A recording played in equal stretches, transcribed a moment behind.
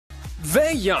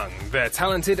They're young, they're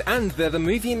talented, and they're the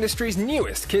movie industry's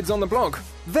newest kids on the block.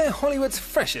 They're Hollywood's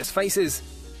freshest faces.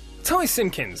 Ty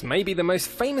Simpkins may be the most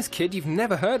famous kid you've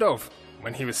never heard of.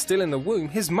 When he was still in the womb,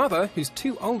 his mother, whose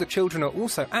two older children are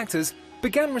also actors,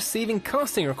 began receiving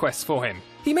casting requests for him.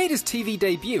 He made his TV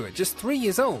debut at just 3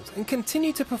 years old and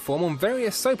continued to perform on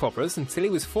various soap operas until he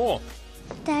was 4.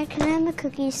 Dad, can I have the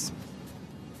cookies?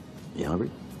 You hungry?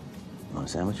 Want a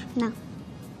sandwich? No.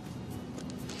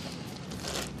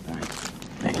 All right.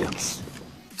 Thank you.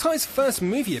 Ty's first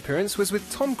movie appearance was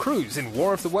with Tom Cruise in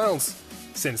War of the Worlds.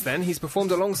 Since then, he's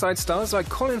performed alongside stars like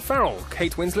Colin Farrell,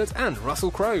 Kate Winslet, and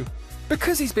Russell Crowe.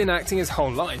 Because he's been acting his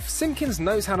whole life, Simpkins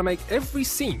knows how to make every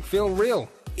scene feel real,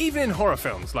 even in horror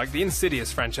films like the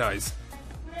Insidious franchise.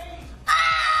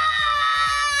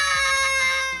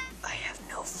 I have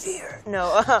no fear.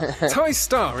 No. Ty's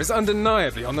star is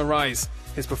undeniably on the rise.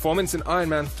 His performance in Iron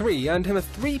Man 3 earned him a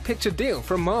 3-picture deal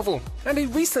from Marvel, and he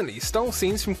recently stole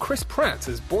scenes from Chris Pratt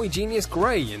as boy genius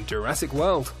Grey in Jurassic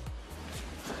World.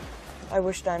 I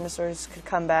wish dinosaurs could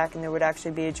come back and there would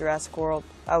actually be a Jurassic World.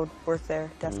 I would work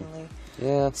there, definitely.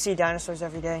 Yeah. See dinosaurs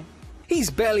every day. He's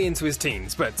barely into his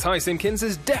teens, but Ty Simpkins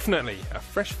is definitely a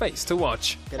fresh face to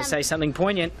watch. Gotta say something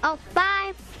poignant. Oh,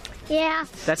 bye. Yeah.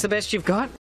 That's the best you've got?